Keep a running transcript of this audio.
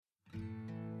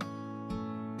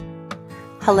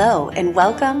Hello, and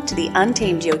welcome to the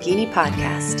Untamed Yogini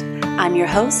podcast. I'm your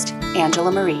host,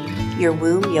 Angela Marie, your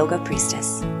womb yoga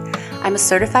priestess. I'm a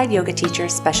certified yoga teacher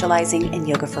specializing in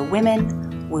yoga for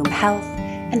women, womb health,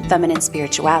 and feminine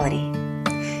spirituality.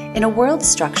 In a world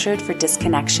structured for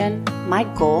disconnection, my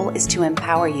goal is to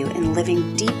empower you in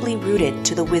living deeply rooted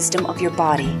to the wisdom of your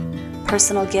body,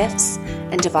 personal gifts,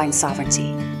 and divine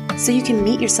sovereignty, so you can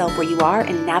meet yourself where you are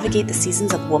and navigate the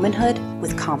seasons of womanhood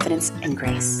with confidence and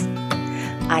grace.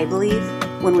 I believe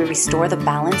when we restore the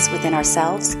balance within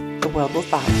ourselves, the world will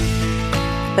follow.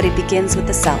 But it begins with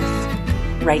the self,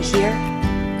 right here,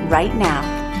 right now,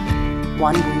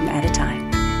 one womb at a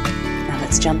time. Now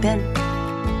let's jump in.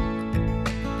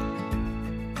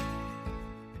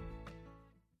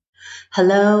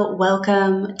 Hello,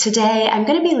 welcome. Today I'm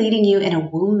going to be leading you in a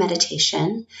womb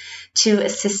meditation to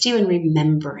assist you in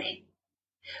remembering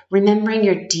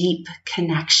your deep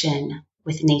connection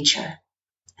with nature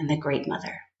and the Great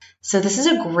Mother. So this is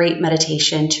a great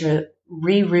meditation to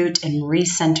reroute and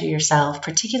recenter yourself,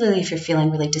 particularly if you're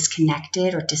feeling really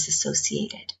disconnected or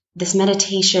disassociated. This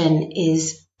meditation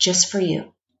is just for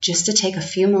you, just to take a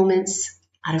few moments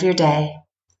out of your day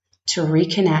to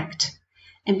reconnect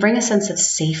and bring a sense of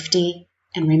safety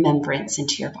and remembrance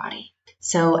into your body.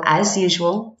 So as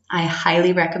usual, I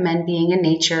highly recommend being in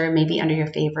nature, maybe under your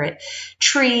favorite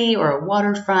tree or a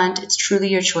waterfront. It's truly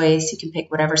your choice. You can pick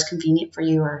whatever's convenient for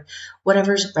you or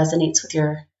whatever resonates with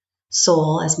your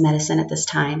soul as medicine at this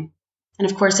time. And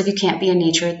of course, if you can't be in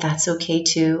nature, that's okay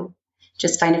too.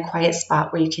 Just find a quiet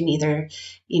spot where you can either,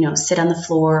 sit on the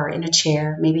floor or in a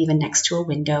chair, maybe even next to a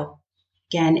window.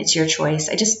 Again, it's your choice.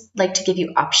 I just like to give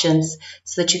you options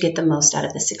so that you get the most out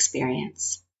of this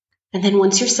experience. And then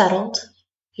once you're settled,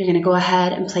 you're going to go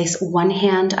ahead and place one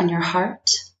hand on your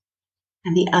heart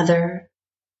and the other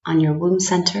on your womb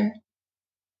center.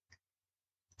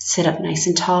 Sit up nice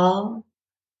and tall,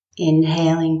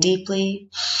 inhaling deeply.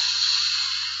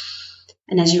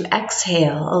 And as you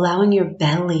exhale, allowing your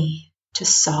belly to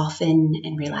soften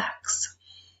and relax.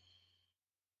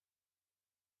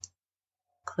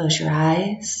 Close your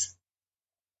eyes.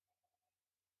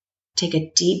 Take a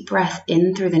deep breath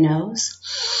in through the nose.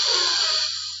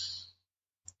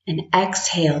 And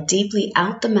exhale deeply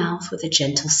out the mouth with a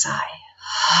gentle sigh.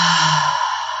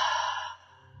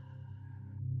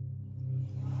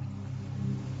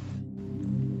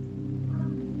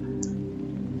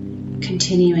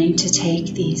 Continuing to take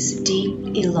these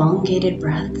deep, elongated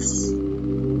breaths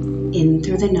in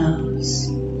through the nose.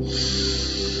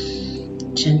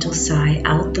 Gentle sigh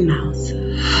out the mouth.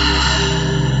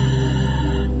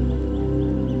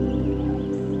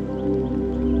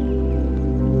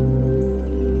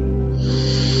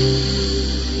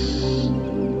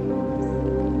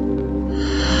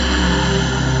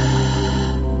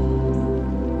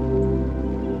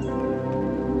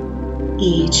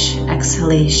 Each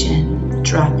exhalation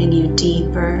dropping you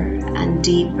deeper and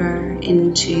deeper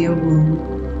into your womb.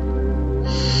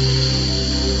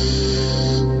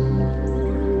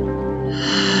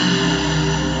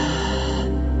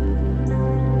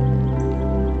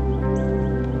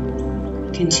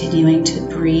 Continuing to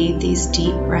breathe these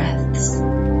deep breaths.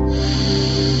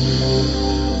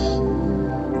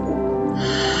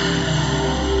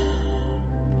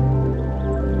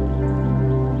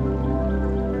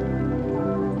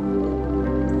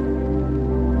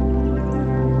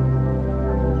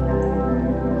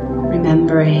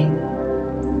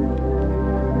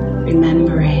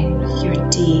 Remembering your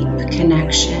deep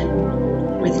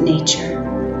connection with nature.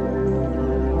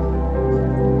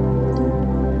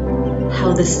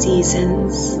 How the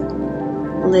seasons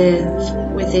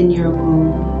live within your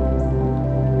womb.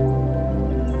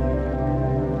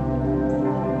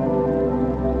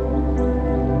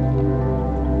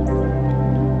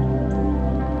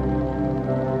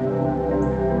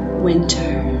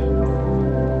 Winter,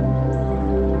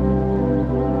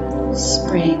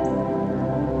 spring,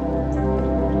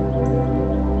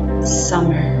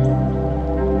 summer,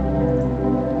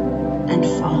 and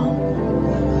fall.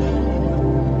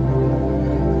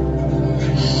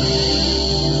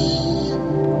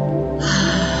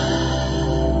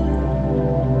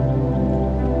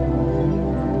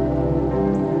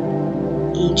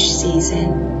 Each season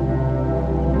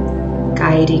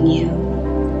guiding you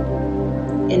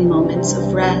in moments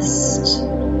of rest,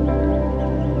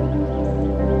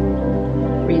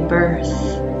 rebirth,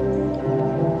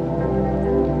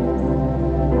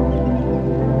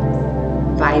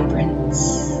 vibrance,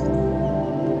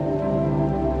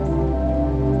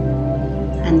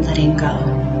 and letting go.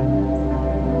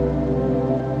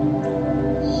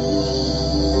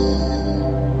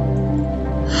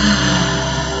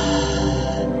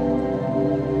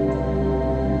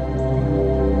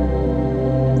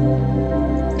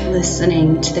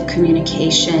 listening to the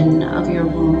communication of your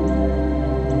womb.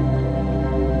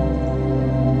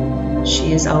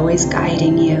 She is always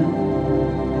guiding you.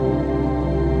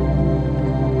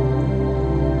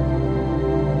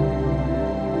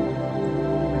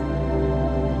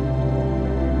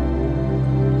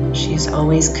 She is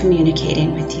always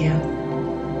communicating with you.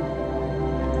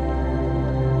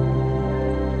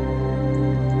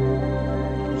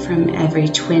 From every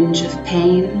twinge of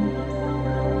pain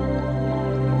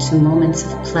to moments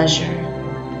of pleasure.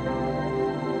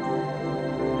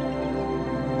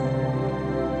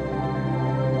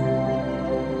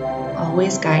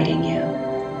 Always guiding you.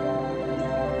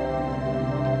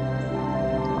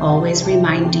 Always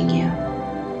reminding you.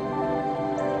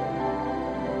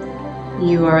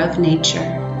 You are of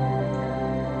nature,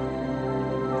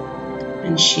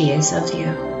 and she is of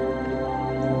you.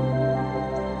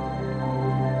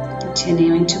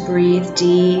 Continuing to breathe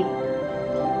deep,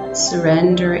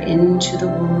 surrender into the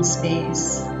womb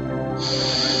space.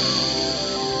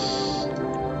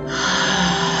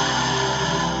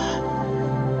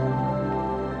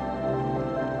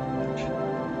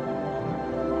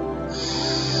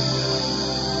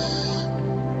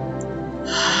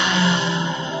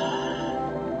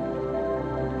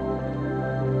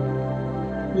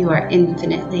 You are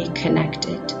infinitely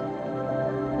connected.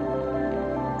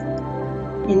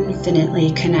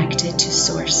 Infinitely connected to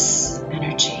source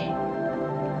energy.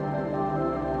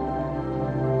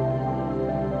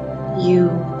 You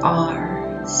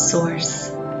are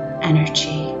source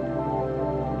energy.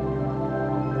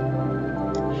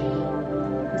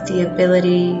 With the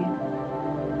ability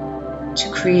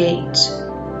to create,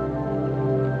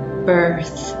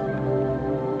 birth,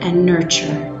 and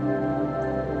nurture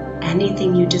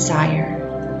anything you desire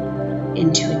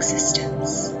into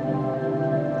existence.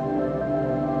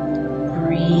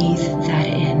 Breathe that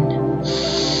in.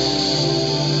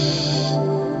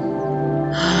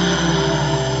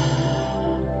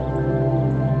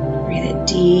 Breathe it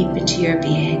deep into your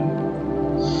being.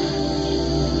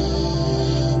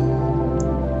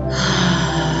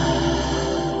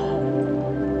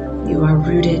 You are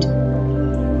rooted.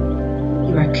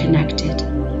 You are connected.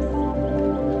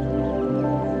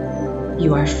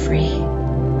 You are free.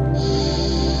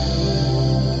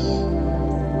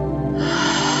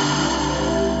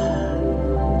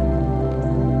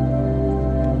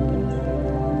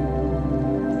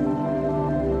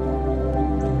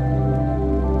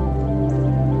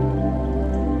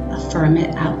 Affirm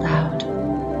it out loud.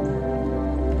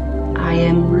 I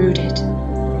am rooted.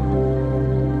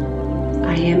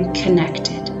 I am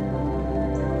connected.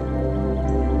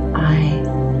 I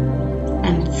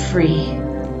am free.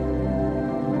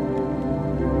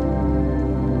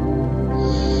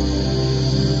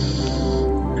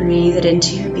 Breathe it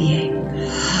into your being.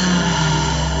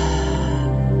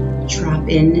 Drop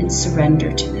in and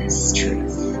surrender to this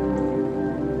truth.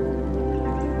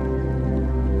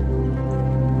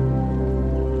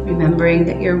 Remembering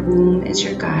that your womb is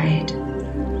your guide.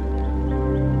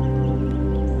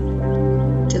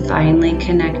 Divinely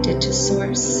connected to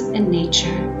source and nature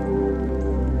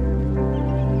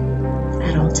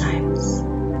at all times.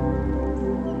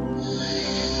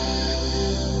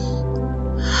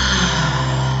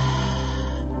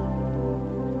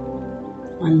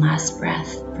 One last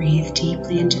breath. Breathe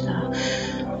deeply into the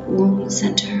womb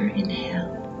center.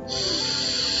 Inhale.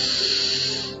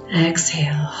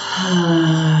 Exhale.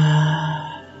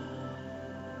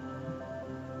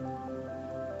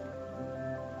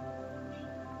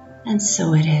 And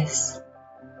so it is.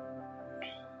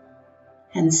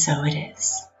 And so it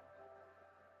is.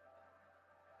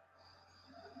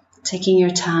 Taking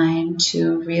your time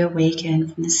to reawaken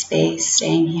from the space,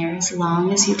 staying here as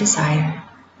long as you desire.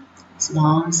 As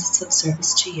long as it's of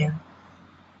service to you.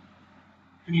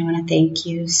 And I want to thank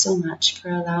you so much for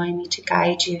allowing me to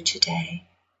guide you today.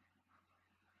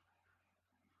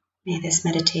 May this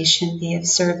meditation be of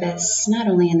service, not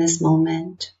only in this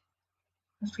moment,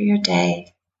 but for your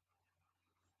day.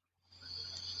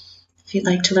 If you'd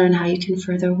like to learn how you can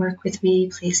further work with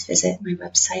me, please visit my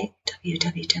website,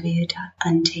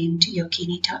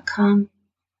 www.untamedyogini.com.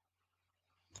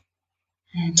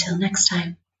 And until next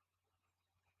time.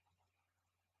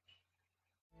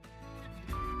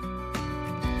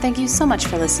 Thank you so much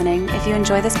for listening. If you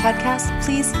enjoy this podcast,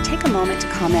 please take a moment to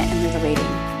comment and leave a rating.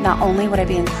 Not only would I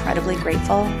be incredibly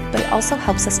grateful, but it also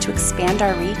helps us to expand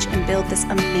our reach and build this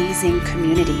amazing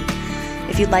community.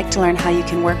 If you'd like to learn how you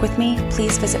can work with me,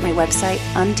 please visit my website,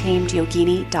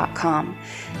 untamedyogini.com.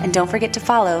 And don't forget to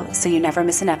follow so you never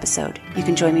miss an episode. You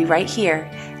can join me right here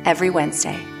every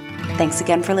Wednesday. Thanks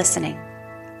again for listening.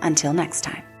 Until next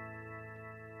time.